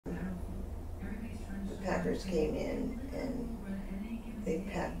packers came in and they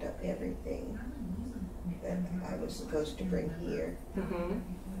packed up everything that I was supposed to bring here.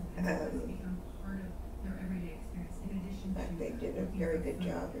 They did a very good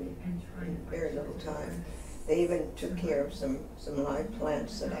job in very little time. They even took care of some live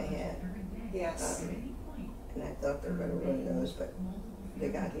plants that I had. Yes. And I thought they were going to ruin those, but they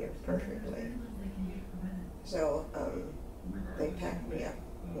got here perfectly. So they packed me up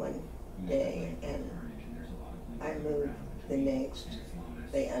one day and I moved the next.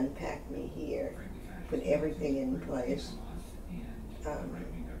 They unpacked me here, put everything in place.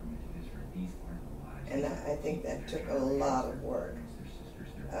 And I think that took a lot of work.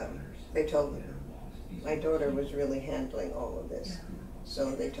 They told me my daughter was really handling all of this,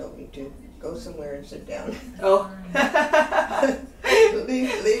 so they told me to go somewhere and sit down. Oh.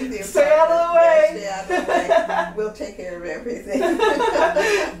 leave the apartment. Stay out of the way. Yeah, stay out of the way. We'll take care of everything.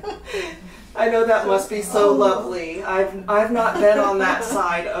 I know that must be so lovely. I've not been on that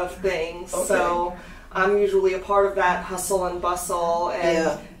side of things, so I'm usually a part of that hustle and bustle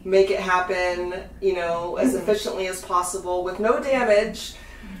and make it happen, you know, as efficiently as possible with no damage.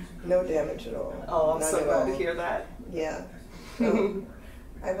 No damage at all. Oh, I'm so glad to hear that. Yeah. So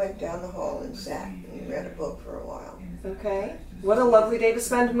I went down the hall and sat and read a book for a while. Okay. What a lovely day to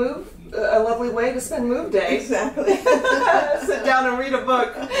spend a lovely way to spend move day. Exactly. Sit down and read a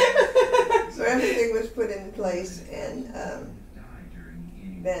book. So everything was put in place, and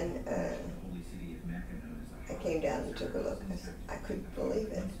then I came down and took a look. I couldn't believe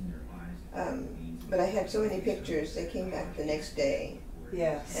it. But I had so many pictures. They came back the next day.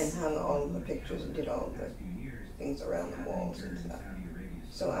 Yes. And hung all of the pictures and did all the things around the walls and stuff.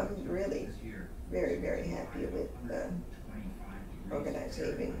 So I'm really very, very happy with Organized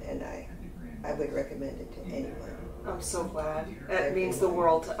Haven, and I would recommend it to anyone. I'm so glad. It means the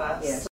world to us. Yes.